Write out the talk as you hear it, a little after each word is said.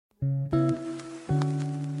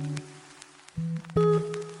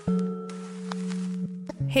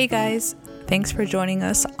Hey guys, thanks for joining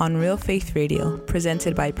us on Real Faith Radio,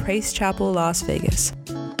 presented by Praise Chapel Las Vegas.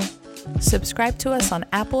 Subscribe to us on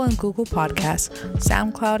Apple and Google Podcasts,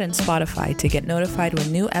 SoundCloud, and Spotify to get notified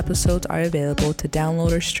when new episodes are available to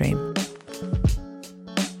download or stream.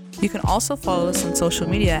 You can also follow us on social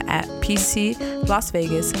media at PC Las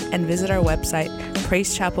Vegas and visit our website,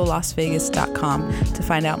 praisechapellasvegas.com, to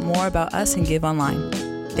find out more about us and give online.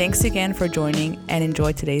 Thanks again for joining and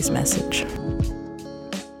enjoy today's message.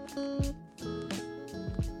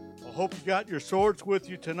 I hope you got your swords with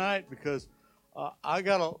you tonight, because I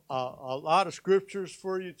got a lot of scriptures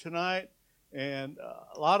for you tonight, and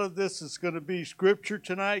a lot of this is going to be scripture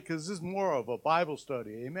tonight because this is more of a Bible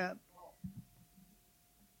study. Amen?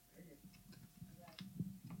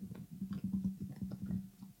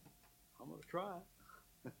 I'm going to try.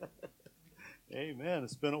 Amen.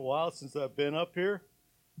 It's been a while since I've been up here.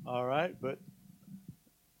 All right, but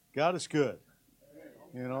God is good.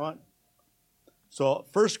 You know what? So,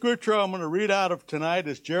 first scripture I'm going to read out of tonight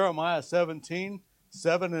is Jeremiah 17,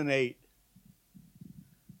 7 and 8. It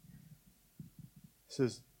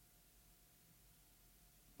says,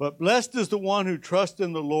 "But blessed is the one who trusts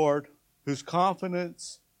in the Lord, whose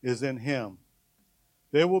confidence is in Him.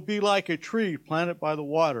 They will be like a tree planted by the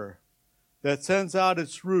water, that sends out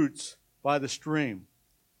its roots by the stream.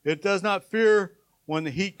 It does not fear when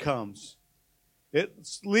the heat comes.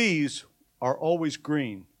 Its leaves are always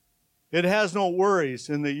green. It has no worries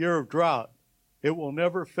in the year of drought. It will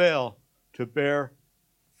never fail to bear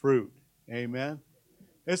fruit." Amen.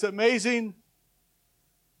 It's amazing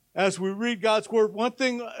as we read God's Word. One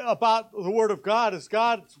thing about the Word of God is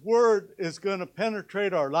God's Word is going to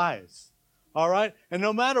penetrate our lives. All right? And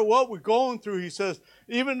no matter what we're going through, He says,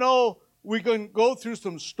 even though we can go through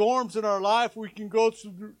some storms in our life, we can go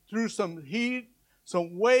through some heat,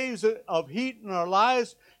 some waves of heat in our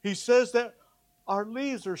lives, He says that our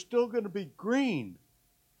leaves are still going to be green.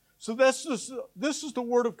 So this is the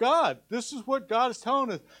Word of God. This is what God is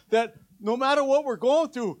telling us, that no matter what we're going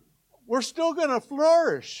through, we're still going to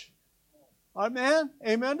flourish. Amen?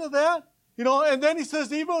 Amen to that? You know, and then He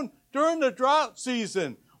says even during the drought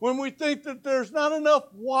season, when we think that there's not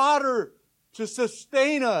enough water to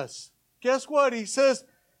sustain us, guess what? He says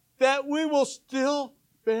that we will still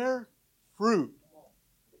bear fruit.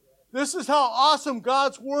 This is how awesome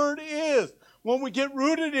God's Word is. When we get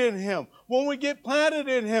rooted in Him, when we get planted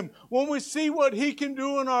in Him, when we see what He can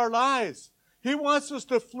do in our lives. He wants us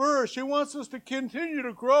to flourish. He wants us to continue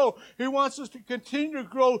to grow. He wants us to continue to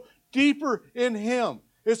grow deeper in Him.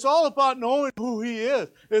 It's all about knowing who He is.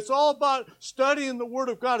 It's all about studying the Word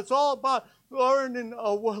of God. It's all about learning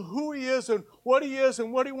who He is and what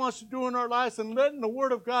He wants to do in our lives, and letting the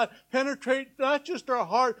Word of God penetrate not just our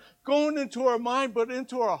heart, going into our mind, but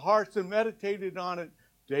into our hearts, and meditating on it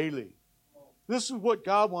daily. This is what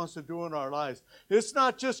God wants to do in our lives. It's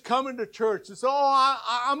not just coming to church. It's,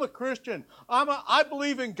 I'm a Christian. I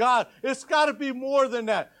believe in God. It's got to be more than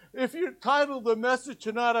that. If you title the message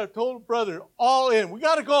tonight, I told brother, all in. We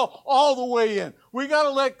got to go all the way in. We got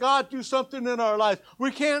to let God do something in our lives.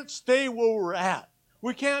 We can't stay where we're at.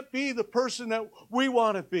 We can't be the person that we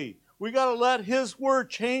want to be. We got to let His Word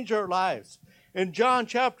change our lives. In John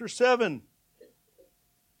chapter 7,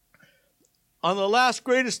 on the last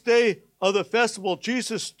greatest day of the festival,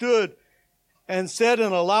 Jesus stood and said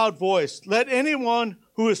in a loud voice, "Let anyone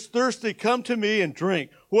who is thirsty come to me and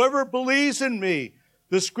drink. Whoever believes in me,"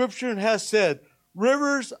 the scripture has said,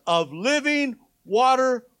 "rivers of living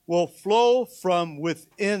water will flow from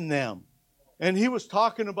within them." And He was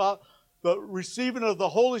talking about the receiving of the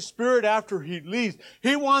Holy Spirit after He leaves.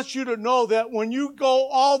 He wants you to know that when you go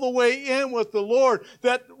all the way in with the Lord,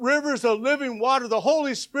 that rivers of living water, the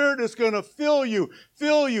Holy Spirit is going to fill you,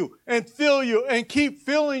 and keep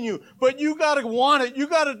filling you. But you got to want it. You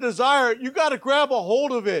got to desire it. You got to grab a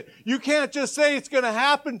hold of it. You can't just say it's going to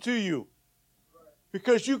happen to you,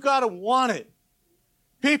 because you got to want it.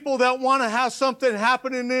 People that want to have something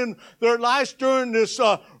happening in their lives during this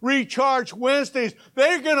Recharge Wednesdays,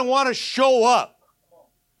 they're going to want to show up.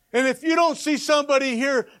 And if you don't see somebody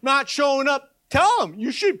here not showing up, tell them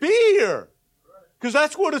you should be here. Because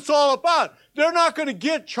that's what it's all about. They're not going to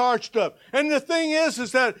get charged up. And the thing is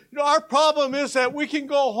that our problem is that we can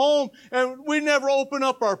go home and we never open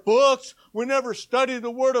up our books. We never study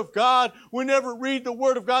the Word of God. We never read the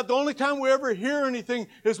Word of God. The only time we ever hear anything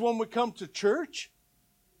is when we come to church.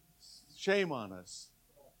 Shame on us.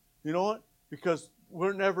 You know what? Because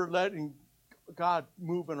we're never letting God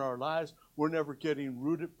move in our lives. We're never getting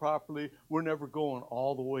rooted properly. We're never going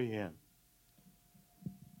all the way in.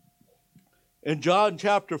 In John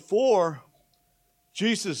chapter 4,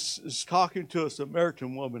 Jesus is talking to a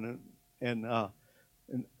Samaritan woman, and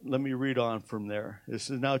And let me read on from there. It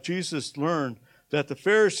says, now Jesus learned that the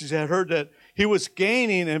Pharisees had heard that he was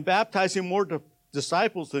gaining and baptizing more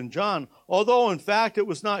disciples than John, although in fact it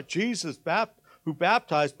was not Jesus who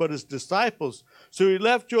baptized, but his disciples. So he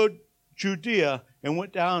left Judea and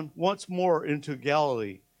went down once more into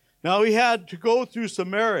Galilee. Now he had to go through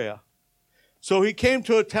Samaria. So he came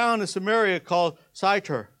to a town in Samaria called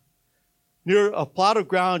Sychar, near a plot of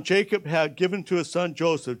ground Jacob had given to his son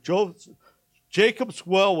Joseph. Jacob's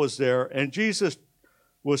well was there, and Jesus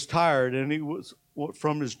was tired, and he was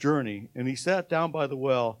from his journey, and he sat down by the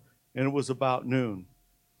well, and it was about noon.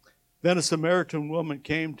 Then a Samaritan woman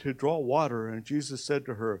came to draw water, and Jesus said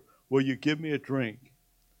to her, will you give me a drink?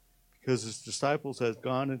 Because his disciples had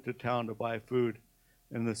gone into town to buy food.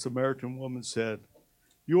 And the Samaritan woman said,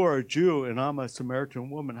 you are a Jew, and I'm a Samaritan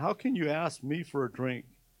woman. How can you ask me for a drink?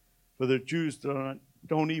 For the Jews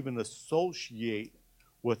don't even associate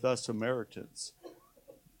with us Samaritans.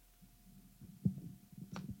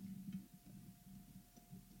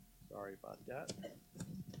 Sorry about that.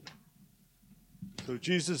 So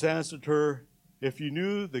Jesus answered her, if you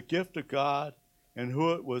knew the gift of God and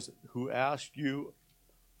who it was who asked you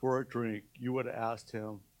for a drink, you would have asked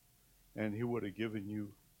him, and he would have given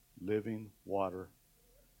you living water.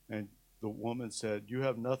 And the woman said, you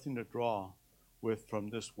have nothing to draw with, from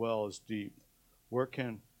this well is deep. Where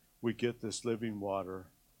can we get this living water?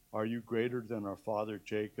 Are you greater than our father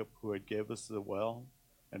Jacob, who had gave us the well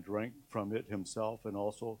and drank from it himself and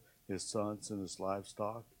also his sons and his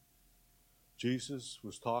livestock? Jesus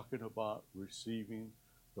was talking about receiving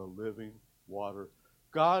the living water.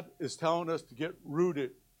 God is telling us to get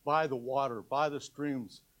rooted by the water, by the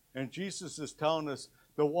streams. And Jesus is telling us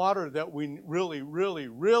the water that we really, really,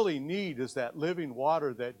 really need is that living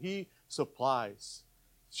water that he supplies.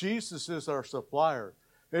 Jesus is our supplier.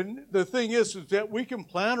 And the thing is that we can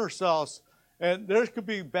plan ourselves, and there could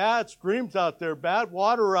be bad streams out there, bad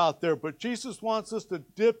water out there, but Jesus wants us to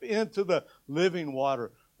dip into the living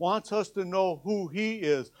water, wants us to know who he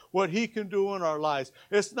is, what he can do in our lives.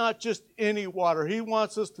 It's not just any water. He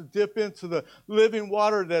wants us to dip into the living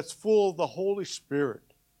water that's full of the Holy Spirit.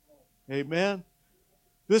 Amen?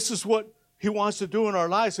 This is what he wants to do in our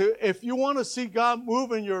lives. If you want to see God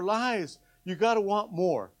move in your lives, you got to want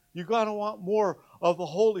more. You got to want more of the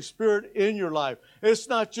Holy Spirit in your life. It's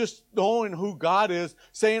not just knowing who God is,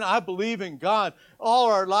 saying, I believe in God.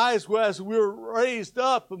 All our lives, as we were raised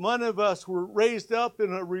up, many of us were raised up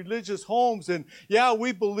in religious homes, and yeah,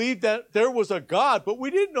 we believed that there was a God, but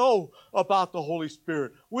we didn't know about the Holy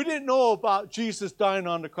Spirit. We didn't know about Jesus dying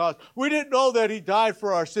on the cross. We didn't know that he died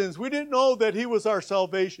for our sins. We didn't know that he was our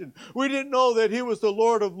salvation. We didn't know that he was the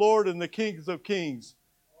Lord of lords and the King of kings.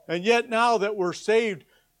 And yet now that we're saved,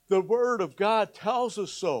 the Word of God tells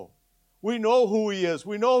us so. We know who he is.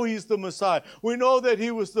 We know he's the Messiah. We know that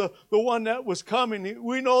he was the one that was coming.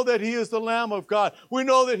 We know that he is the Lamb of God. We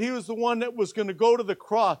know that he was the one that was going to go to the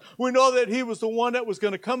cross. We know that he was the one that was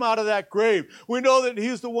going to come out of that grave. We know that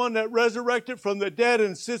he's the one that resurrected from the dead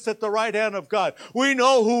and sits at the right hand of God. We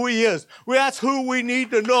know who he is. That's who we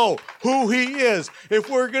need to know, who he is.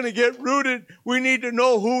 If we're going to get rooted, we need to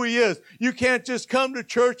know who he is. You can't just come to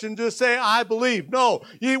church and just say, I believe. No,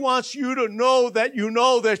 he wants you to know that you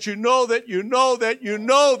know that you know that you know that you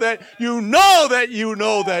know that you know that you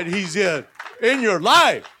know that he's in your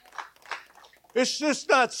life. It's just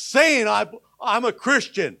not saying I'm a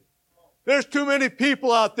Christian. There's too many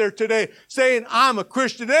people out there today saying I'm a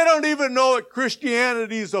Christian. They don't even know what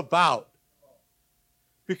Christianity is about.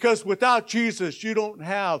 Because without Jesus, you don't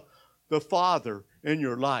have the Father in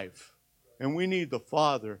your life. And we need the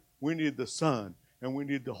Father, we need the Son, and we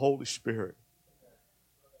need the Holy Spirit.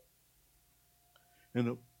 In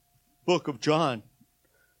the book of John,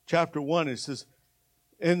 chapter 1, it says,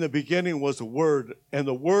 in the beginning was the Word, and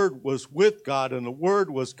the Word was with God, and the Word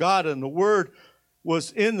was God, and the Word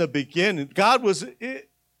was in the beginning.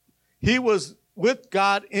 He was with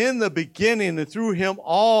God in the beginning, and through him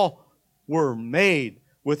all were made.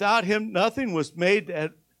 Without him nothing was made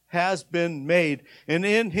that has been made. And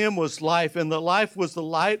in him was life, and the life was the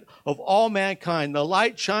light of all mankind. The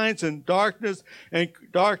light shines in darkness, and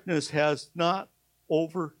darkness has not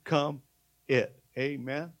overcome it.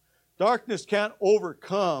 Amen. Darkness can't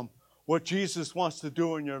overcome what Jesus wants to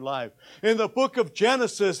do in your life. In the book of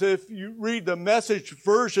Genesis, if you read the Message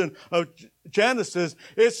version of Genesis,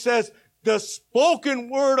 it says The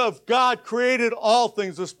spoken word of God created all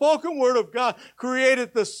things. The spoken word of God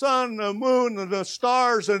created the sun, the moon, and the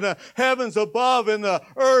stars, and the heavens above, and the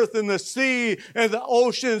earth, and the sea, and the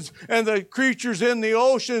oceans, and the creatures in the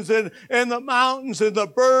oceans, and the mountains, and the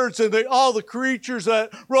birds, and all the creatures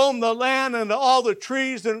that roam the land, and all the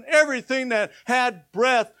trees, and everything that had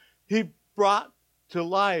breath, He brought to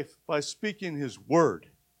life by speaking His word.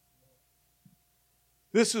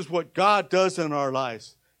 This is what God does in our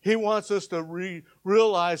lives. He wants us to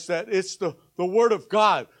realize that it's the Word of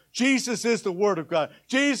God. Jesus is the Word of God.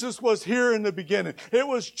 Jesus was here in the beginning. It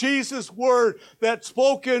was Jesus' Word that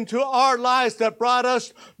spoke into our lives, that brought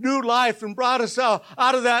us new life and brought us out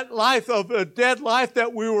of that life of a dead life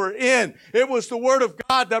that we were in. It was the Word of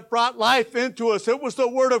God that brought life into us. It was the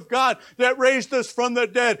Word of God that raised us from the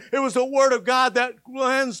dead. It was the Word of God that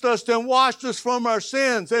cleansed us and washed us from our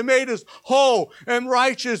sins and made us whole and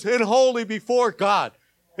righteous and holy before God.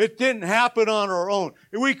 It didn't happen on our own.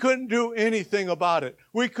 We couldn't do anything about it.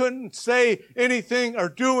 We couldn't say anything or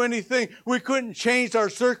do anything. We couldn't change our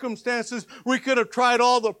circumstances. We could have tried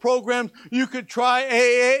all the programs. You could try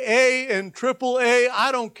AAA and AAA.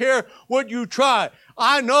 I don't care what you try.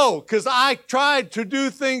 I know, because I tried to do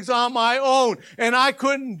things on my own, and I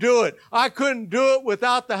couldn't do it. I couldn't do it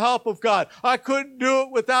without the help of God. I couldn't do it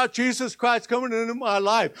without Jesus Christ coming into my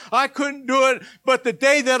life. I couldn't do it, but the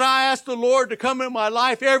day that I asked the Lord to come in my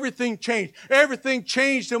life, everything changed. Everything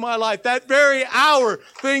changed in my life. That very hour,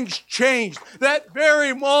 things changed. That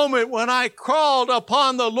very moment when I called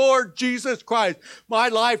upon the Lord Jesus Christ, my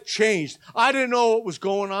life changed. I didn't know what was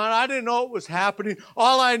going on. I didn't know what was happening.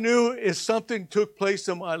 All I knew is something took place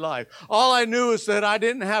in my life. All I knew is that I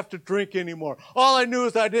didn't have to drink anymore. All I knew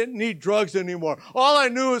is I didn't need drugs anymore. All I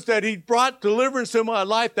knew is that He brought deliverance in my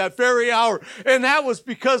life that very hour. And that was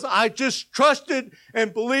because I just trusted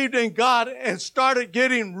and believed in God and started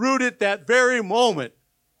getting rooted that very moment.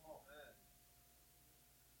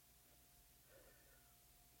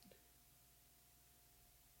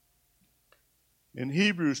 In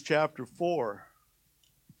Hebrews chapter 4,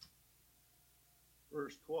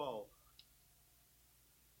 verse 12.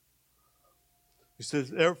 He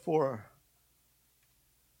says, therefore,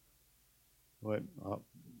 let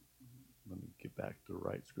me get back to the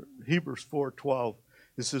right script. Hebrews 4:12.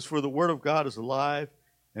 It says, for the word of God is alive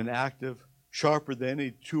and active, sharper than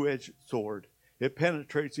any two-edged sword. It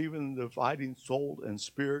penetrates even the dividing soul and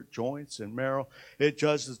spirit, joints and marrow. It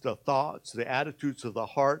judges the thoughts, the attitudes of the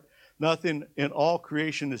heart. Nothing in all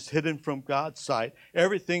creation is hidden from God's sight.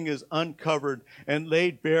 Everything is uncovered and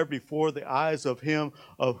laid bare before the eyes of Him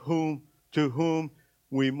to whom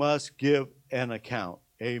we must give an account.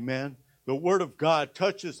 Amen. The Word of God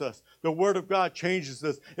touches us. The Word of God changes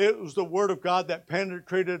us. It was the Word of God that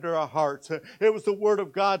penetrated our hearts. It was the Word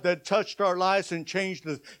of God that touched our lives and changed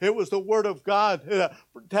us. It was the Word of God that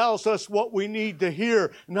tells us what we need to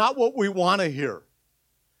hear, not what we want to hear.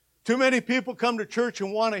 Too many people come to church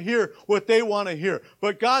and want to hear what they want to hear.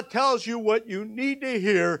 But God tells you what you need to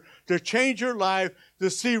hear to change your life,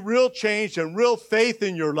 to see real change and real faith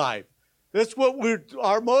in your life. That's what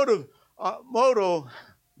our motto.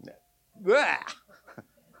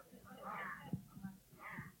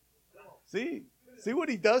 See what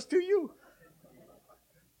He does to you?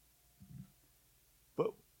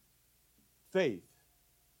 But faith.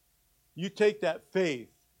 You take that faith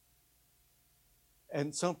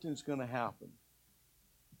and something's going to happen.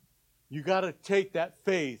 You got to take that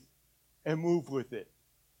faith and move with it.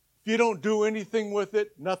 If you don't do anything with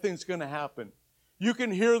it, nothing's going to happen. You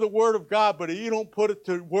can hear the Word of God, but if you don't put it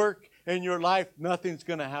to work in your life, nothing's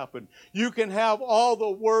going to happen. You can have all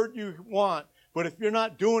the Word you want, but if you're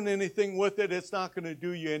not doing anything with it, it's not going to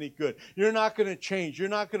do you any good. You're not going to change. You're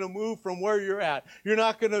not going to move from where you're at. You're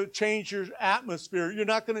not going to change your atmosphere. You're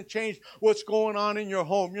not going to change what's going on in your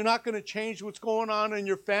home. You're not going to change what's going on in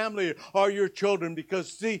your family or your children,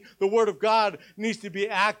 because, see, the Word of God needs to be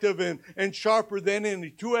active and sharper than any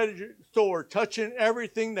two-edged sword, touching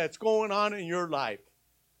everything that's going on in your life.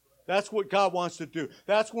 That's what God wants to do.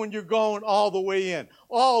 That's when you're going all the way in,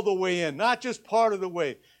 not just part of the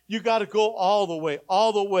way. You got to go all the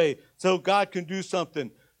way, so God can do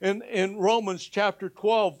something. In Romans chapter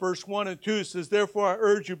 12, verse 1 and 2, it says, therefore I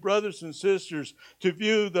urge you, brothers and sisters, to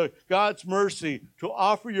view God's mercy, to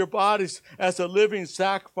offer your bodies as a living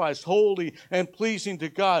sacrifice, holy and pleasing to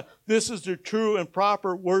God. This is the true and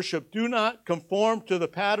proper worship. Do not conform to the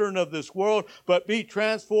pattern of this world, but be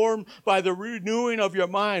transformed by the renewing of your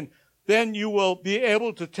mind. Then you will be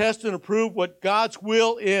able to test and approve what God's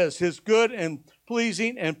will is, His good and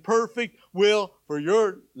pleasing and perfect will for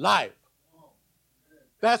your life.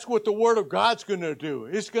 That's what the Word of God's going to do.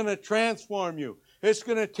 It's going to transform you. It's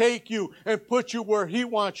going to take you and put you where He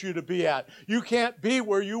wants you to be at. You can't be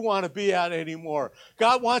where you want to be at anymore.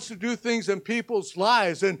 God wants to do things in people's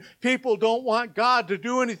lives, and people don't want God to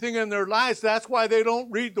do anything in their lives. That's why they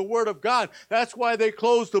don't read the Word of God. That's why they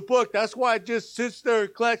close the book. That's why it just sits there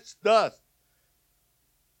and collects dust.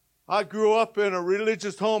 I grew up in a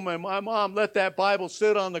religious home, and my mom let that Bible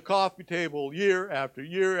sit on the coffee table year after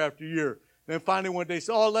year after year. And then finally one day she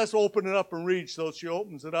said, let's open it up and read. So she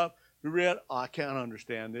opens it up. We read, I can't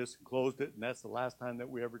understand this, and closed it, and that's the last time that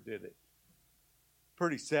we ever did it.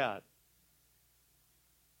 Pretty sad.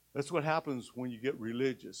 That's what happens when you get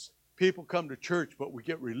religious. People come to church, but we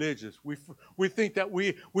get religious. We think that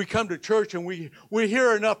we come to church and we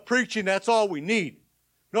hear enough preaching, that's all we need.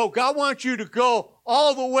 No, God wants you to go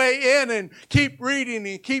all the way in and keep reading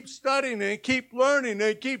and keep studying and keep learning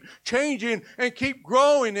and keep changing and keep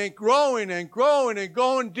growing and growing and growing and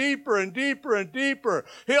going deeper and deeper and deeper.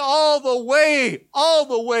 All the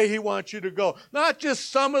way He wants you to go. Not just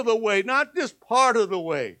some of the way, not just part of the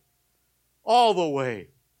way. All the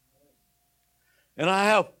way. And I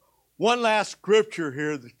have one last scripture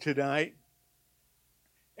here tonight.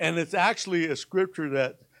 And it's actually a scripture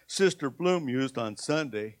that Sister Bloom used on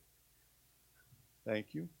Sunday. Thank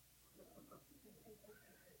you.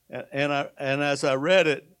 And as I read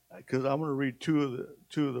it, because I'm going to read two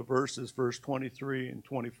of the verses, verse 23 and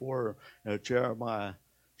 24 of Jeremiah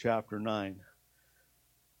chapter 9.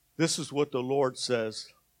 This is what the Lord says.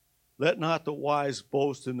 Let not the wise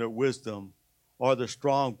boast in their wisdom, or the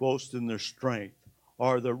strong boast in their strength,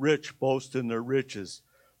 or the rich boast in their riches.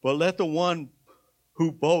 But let the one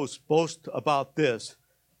who boast about this,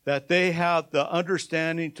 that they have the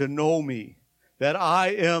understanding to know me, that I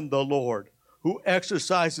am the Lord, who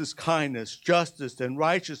exercises kindness, justice, and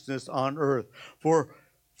righteousness on earth.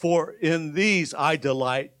 For in these I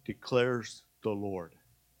delight, declares the Lord.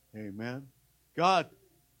 Amen. God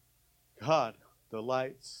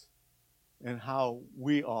delights in how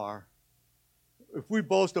we are. If we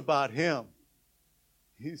boast about Him,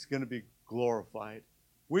 He's going to be glorified.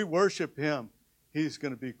 We worship Him, He's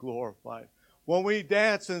going to be glorified. When we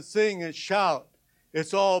dance and sing and shout,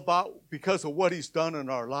 it's all because of what He's done in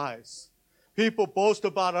our lives. People boast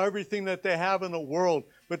about everything that they have in the world,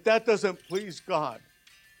 but that doesn't please God.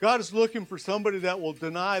 God is looking for somebody that will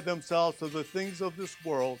deny themselves of the things of this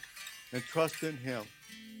world and trust in Him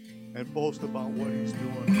and boast about what He's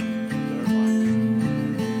doing.